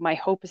my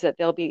hope is that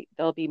they'll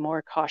be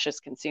more cautious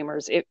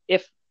consumers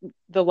if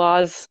the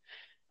laws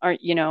are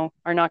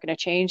not going to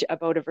change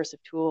about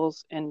aversive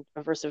tools and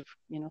aversive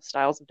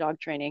styles of dog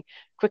training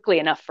quickly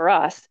enough for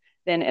us.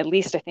 Then at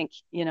least I think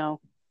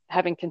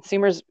having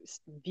consumers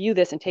view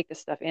this and take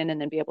this stuff in,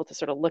 and then be able to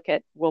sort of look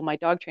at, well, my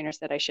dog trainer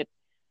said I should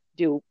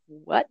do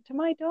what to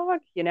my dog.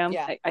 yeah,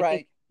 I think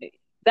right.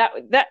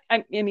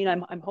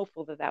 I'm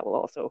hopeful that that will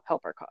also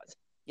help our cause.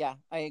 Yeah,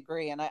 I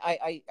agree. And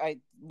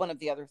one of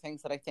the other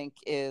things that I think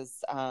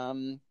is,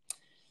 going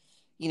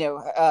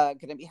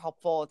to be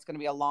helpful. It's going to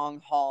be a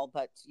long haul,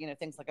 but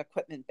things like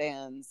equipment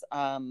bans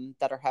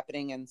that are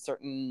happening in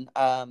certain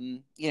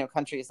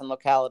countries and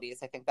localities.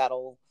 I think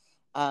that'll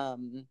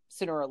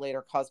sooner or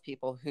later cause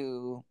people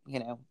who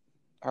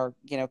are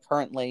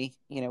currently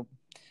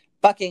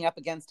bucking up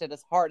against it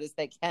as hard as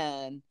they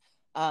can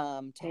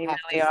to They have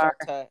to really are.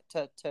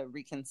 start to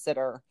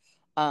reconsider,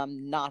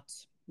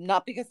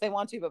 not because they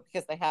want to, but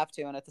because they have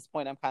to. And at this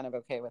point, I'm kind of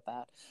okay with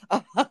that.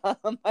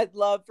 I'd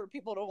love for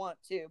people to want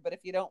to, but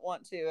if you don't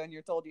want to and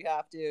you're told you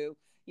have to,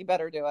 you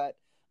better do it.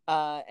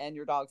 And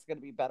your dog's going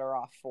to be better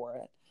off for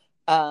it.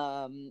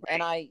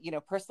 And I,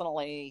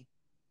 personally,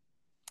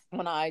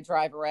 when I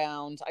drive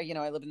around,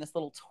 I live in this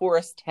little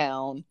tourist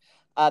town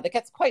that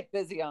gets quite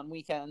busy on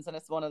weekends. And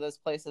it's one of those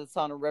places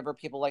on a river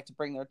people like to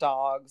bring their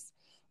dogs.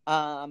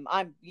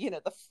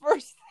 The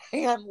first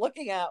thing I'm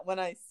looking at when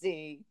I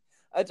see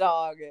a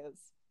dog is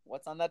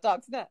what's on that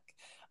dog's neck.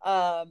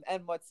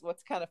 And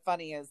what's kind of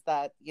funny is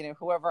that,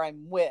 whoever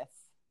I'm with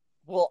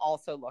will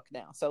also look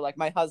now. So like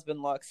my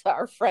husband looks,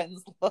 our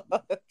friends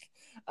look,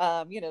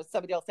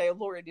 Somebody will say, oh,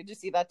 Lori, did you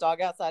see that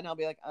dog outside? And I'll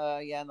be like,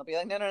 yeah. And they'll be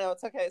like, no, no, no,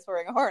 it's okay. It's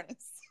wearing a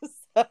harness.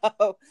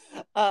 So,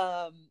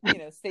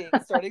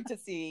 starting to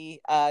see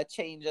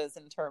changes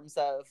in terms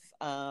of,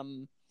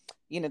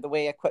 the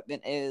way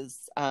equipment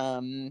is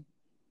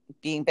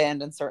being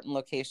banned in certain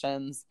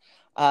locations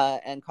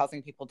and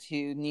causing people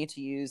to need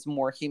to use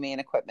more humane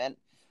equipment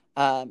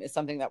is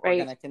something that we're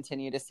going to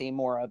continue to see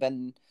more of.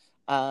 And,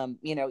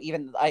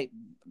 even I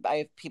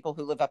have people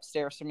who live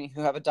upstairs from me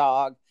who have a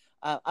dog.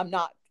 I'm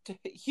not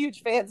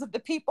huge fans of the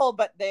people,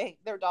 but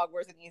their dog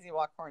wears an Easy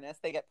Walk harness.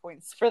 They get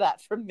points for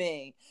that from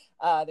me.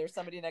 There's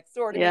somebody next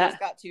door to me who's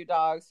got two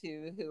dogs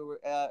who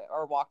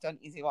are walked on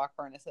Easy Walk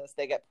harnesses.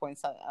 They get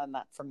points on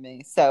that from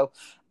me. So,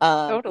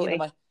 totally.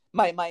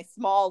 My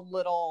small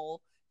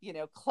little,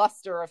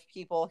 cluster of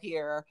people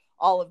here,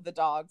 all of the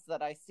dogs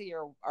that I see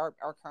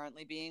are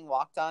currently being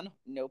walked on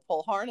no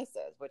pull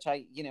harnesses, which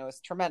is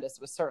tremendous.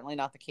 It was certainly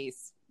not the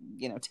case,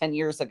 10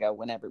 years ago,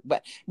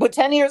 but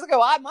 10 years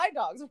ago, my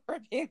dogs were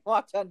being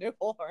walked on no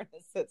pull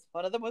harnesses.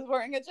 One of them was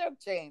wearing a choke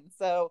chain.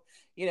 So,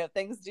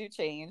 things do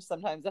change.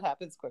 Sometimes it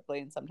happens quickly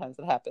and sometimes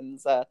it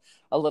happens a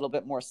little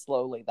bit more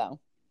slowly though.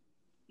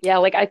 Yeah.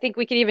 Like I think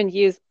we could even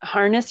use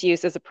harness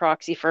use as a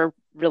proxy for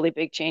really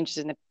big changes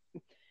in the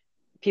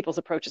people's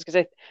approaches,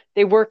 because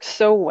they work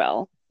so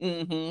well.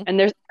 Mm-hmm. And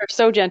they're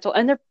so gentle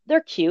and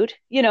they're cute.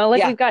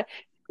 We've got,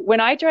 when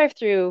I drive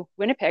through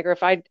Winnipeg, or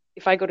if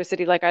I go to a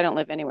city, like I don't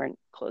live anywhere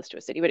close to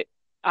a city, but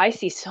I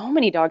see so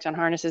many dogs on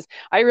harnesses.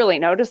 I really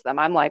notice them.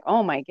 I'm like,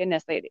 oh my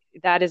goodness,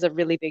 that is a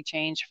really big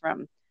change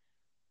from,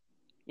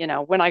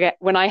 when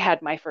I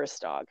had my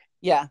first dog.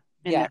 Yeah.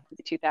 In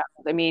the 2000s.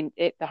 I mean,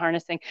 the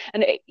harnessing,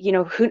 and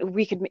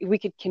we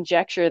could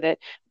conjecture that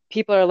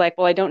people are like,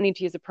 well, I don't need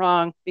to use a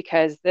prong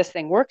because this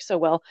thing works so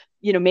well.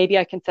 Maybe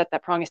I can set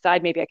that prong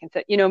aside. Maybe I can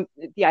set,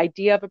 the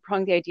idea of a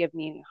prong, the idea of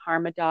needing to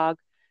harm a dog,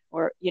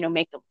 or,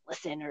 make them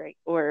listen,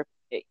 or,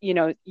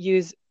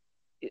 use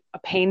a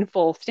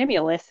painful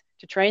stimulus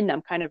to train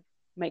them, kind of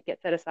might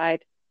get set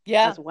aside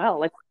as well.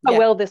 Like, how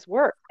well this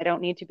works. I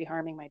don't need to be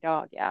harming my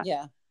dog. Yeah.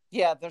 Yeah.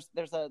 Yeah.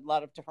 There's a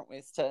lot of different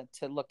ways to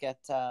look at,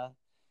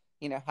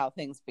 how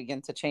things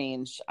begin to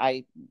change.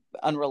 I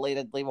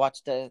unrelatedly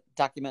watched a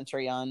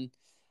documentary on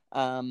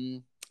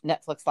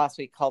Netflix last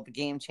week called The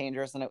Game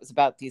Changers, and it was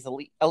about these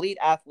elite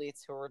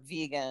athletes who were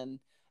vegan,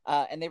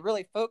 and they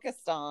really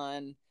focused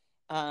on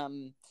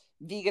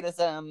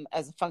veganism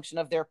as a function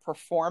of their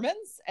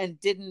performance and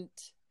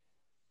didn't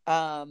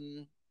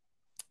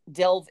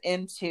delve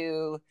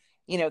into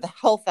the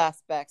health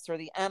aspects or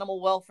the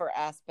animal welfare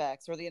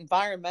aspects or the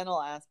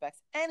environmental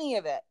aspects, any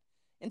of it,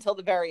 until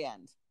the very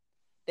end.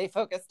 They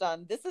focused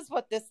on, this is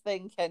what this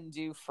thing can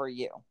do for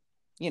you.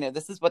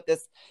 This is what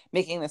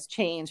making this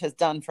change has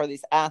done for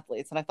these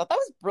athletes. And I thought that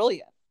was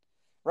brilliant,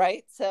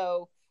 right?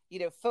 So,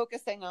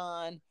 focusing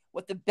on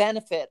what the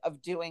benefit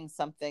of doing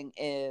something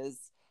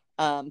is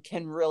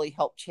can really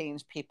help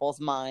change people's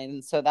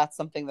minds. So that's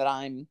something that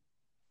I'm,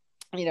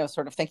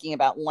 sort of thinking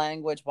about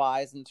language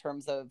wise in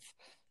terms of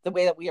the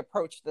way that we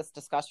approach this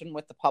discussion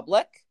with the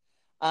public,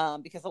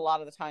 because a lot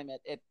of the time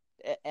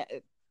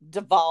it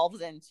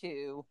devolves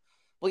into,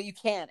 well, you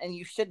can't and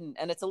you shouldn't,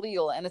 and it's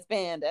illegal and it's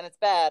banned and it's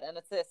bad and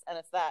it's this and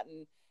it's that,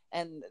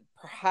 and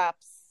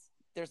perhaps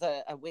there's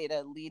a way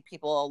to lead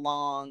people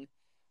along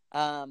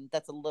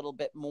that's a little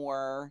bit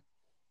more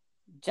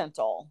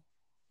gentle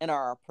in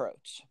our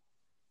approach.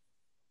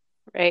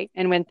 Right.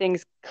 And when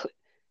things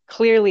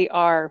clearly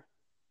are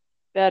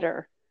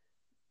better,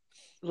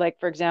 like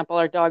for example,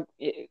 our dog,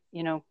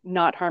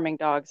 not harming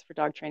dogs for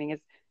dog training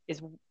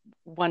is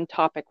one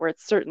topic where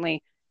it's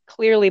certainly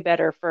clearly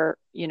better for,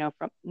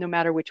 from no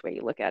matter which way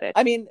you look at it.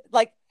 I mean,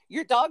 like,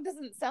 your dog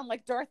doesn't sound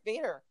like Darth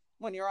Vader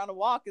when you're on a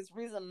walk is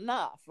reason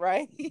enough,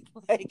 right?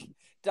 Like,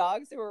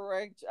 dogs who are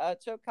wearing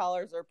choke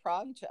collars or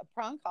prong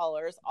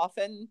collars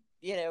often,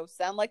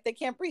 sound like they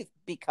can't breathe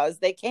because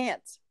they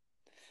can't.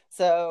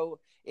 So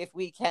if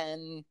we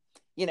can,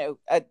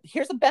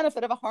 here's a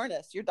benefit of a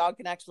harness. Your dog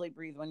can actually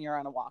breathe when you're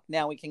on a walk.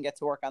 Now we can get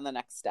to work on the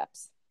next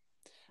steps.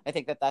 I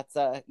think that's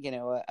a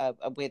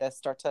way to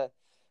start to,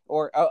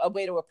 or a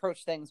way to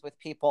approach things with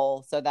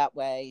people. So that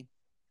way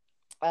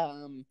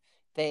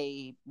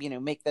they,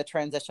 make the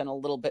transition a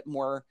little bit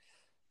more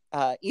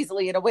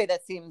easily, in a way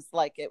that seems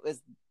like it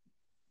was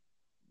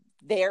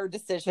their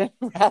decision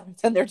rather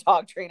than their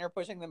dog trainer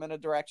pushing them in a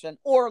direction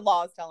or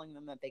laws telling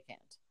them that they can't.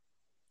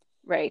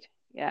 Right.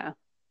 Yeah.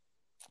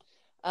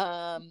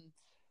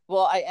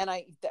 Well,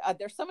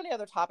 there's so many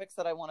other topics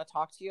that I want to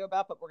talk to you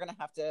about, but we're going to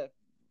have to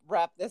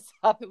wrap this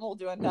up, and we'll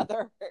do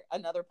another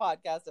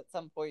podcast at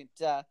some point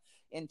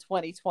in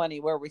 2020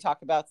 where we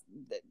talk about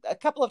a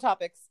couple of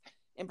topics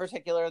in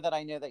particular that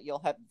I know that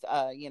you'll have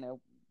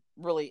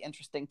really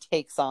interesting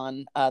takes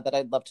on that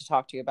I'd love to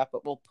talk to you about,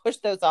 but we'll push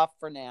those off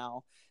for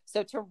now.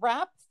 So to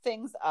wrap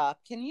things up,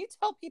 can you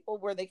tell people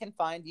where they can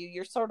find you?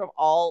 You're sort of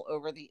all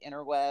over the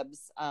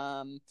interwebs.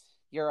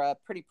 You're a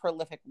pretty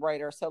prolific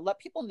writer, so let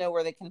people know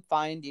where they can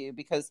find you,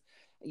 because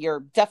you're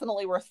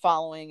definitely worth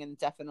following and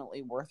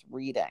definitely worth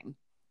reading.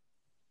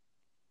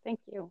 Thank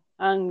you.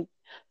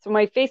 So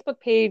my Facebook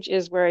page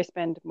is where I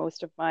spend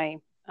most of my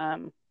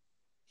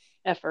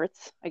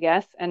efforts, I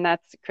guess, and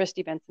that's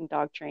Kristi Benson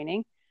Dog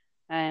Training.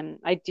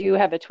 I do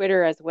have a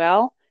Twitter as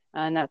well,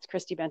 and that's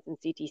Kristi Benson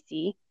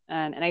CTC.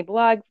 And I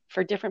blog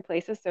for different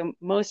places. So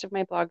most of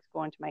my blogs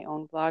go onto my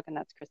own blog, and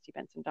that's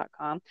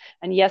kristibenson.com.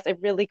 And yes, I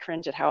really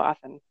cringe at how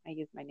often I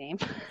use my name.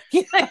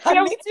 Yeah, me too. I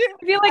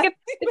feel like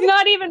it's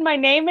not even my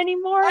name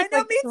anymore. I It's know,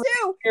 like me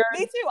too.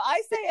 Me too.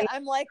 I say it. thing.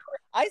 I'm like,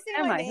 I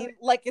say my name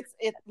like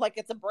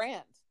it's a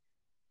brand.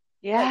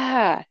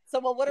 Yeah. Like, so,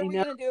 well, what are we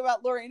going to do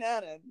about Lori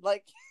Nannon?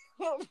 Like,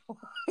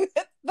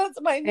 that's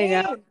my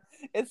name.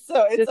 It's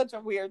such a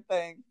weird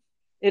thing.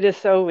 It is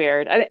so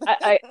weird. I like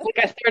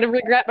I sort of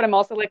regret, but I'm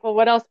also like, well,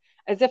 what else?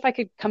 As if I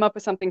could come up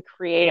with something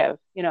creative,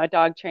 a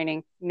dog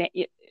training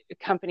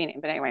company name.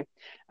 But anyway,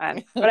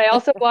 but I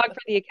also blog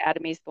for the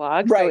Academy's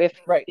blog. Right, so if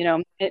right.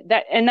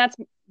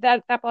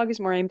 that blog is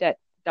more aimed at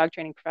dog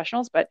training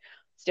professionals, but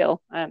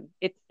still,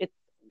 it's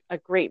a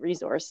great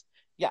resource.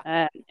 Yeah.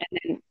 And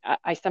then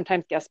I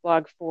sometimes guest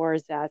blog for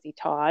Zazie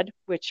Todd,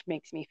 which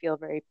makes me feel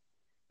very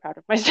proud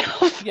of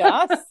myself.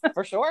 Yes,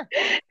 for sure.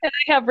 And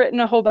I have written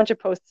a whole bunch of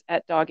posts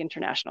at Dog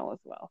International as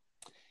well.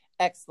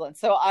 Excellent.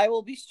 So I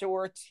will be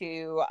sure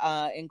to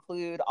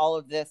include all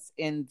of this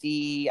in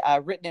the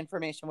written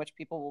information, which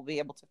people will be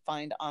able to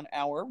find on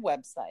our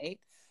website.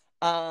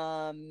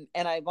 And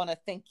I want to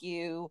thank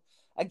you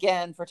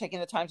again for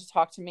taking the time to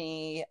talk to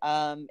me.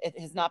 It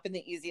has not been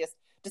the easiest,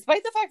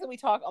 despite the fact that we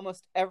talk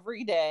almost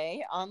every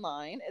day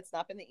online. It's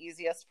not been the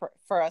easiest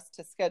for us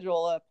to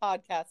schedule a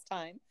podcast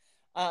time.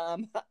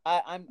 I'm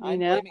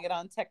blaming it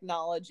on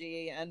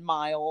technology and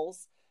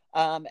miles,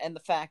 and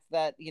the fact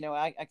that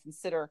I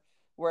consider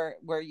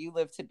where you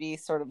live to be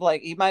sort of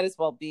like, you might as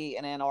well be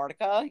in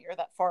Antarctica. You're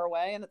that far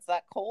away and it's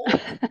that cold.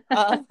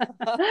 Well,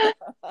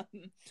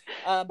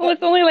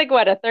 it's only like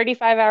what, a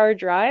 35-hour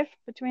drive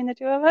between the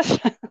two of us.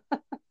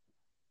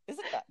 Is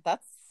it that?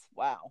 That's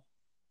wow.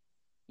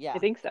 Yeah, I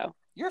think so.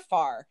 You're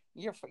far.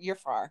 You're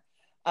far.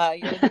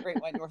 You're in the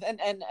Great White North.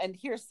 And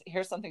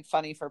here's something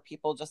funny for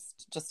people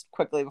just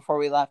quickly before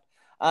we left.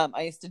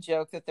 I used to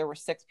joke that there were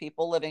 6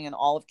 people living in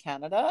all of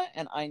Canada,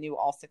 and I knew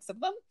all 6 of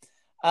them.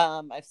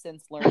 I've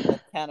since learned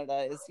that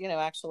Canada is,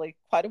 actually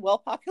quite a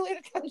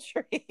well-populated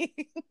country.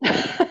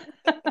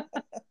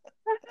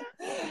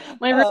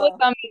 My rule of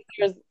thumb is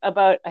there's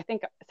about, I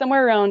think,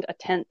 somewhere around a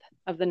 10th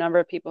of the number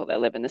of people that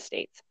live in the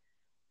States.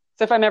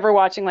 So if I'm ever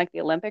watching like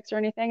the Olympics or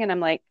anything, and I'm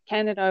like,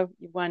 Canada,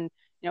 you won,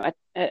 a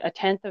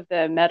 10th of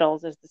the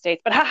medals as the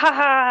States, but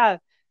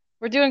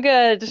we're doing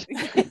good.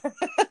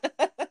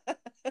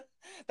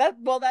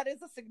 That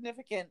is a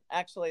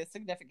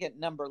significant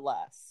number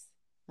less,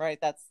 right?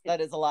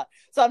 That is a lot.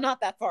 So I'm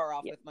not that far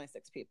off with my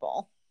 6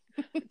 people.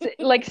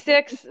 Like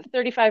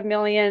 35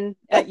 million,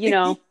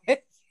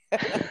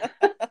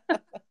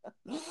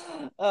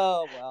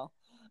 Oh, well.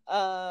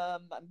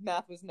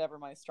 Math was never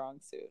my strong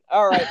suit.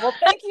 All right. Well,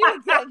 thank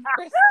you again,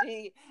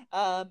 Kristi.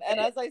 And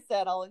as I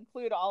said, I'll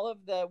include all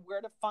of the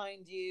where to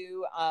find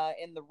you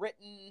in the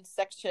written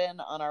section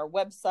on our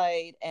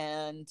website.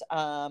 And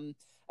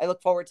I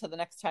look forward to the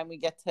next time we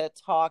get to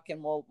talk,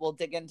 and we'll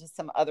dig into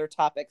some other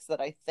topics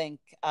that I think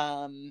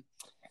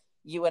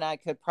you and I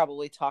could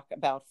probably talk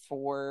about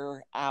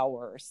for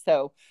hours.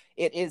 So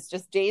it is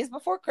just days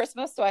before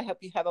Christmas. So I hope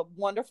you have a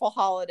wonderful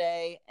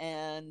holiday,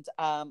 and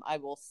I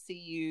will see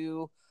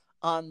you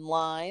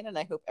online, and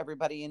I hope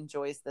everybody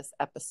enjoys this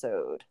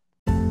episode.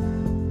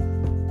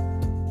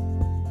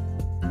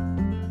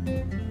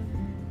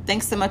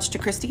 Thanks so much to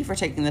Kristi for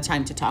taking the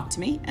time to talk to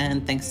me,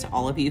 and thanks to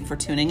all of you for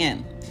tuning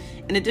in.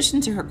 In addition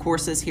to her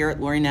courses here at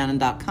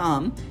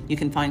LoriNannon.com, you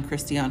can find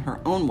Kristi on her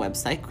own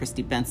website,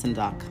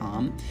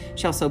 KristiBenson.com.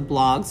 She also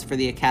blogs for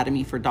the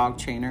Academy for Dog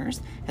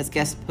Trainers, has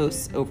guest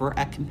posts over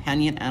at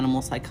Companion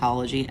Animal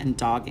Psychology and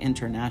Dog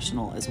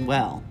International as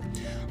well.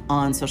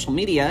 On social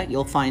media,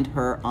 you'll find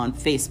her on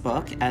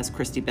Facebook as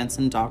Kristi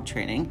Benson Dog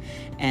Training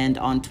and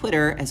on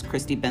Twitter as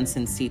Kristi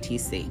Benson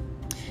CTC.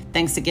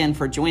 Thanks again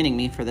for joining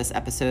me for this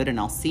episode, and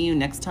I'll see you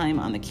next time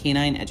on the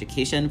Canine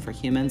Education for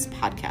Humans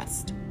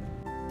podcast.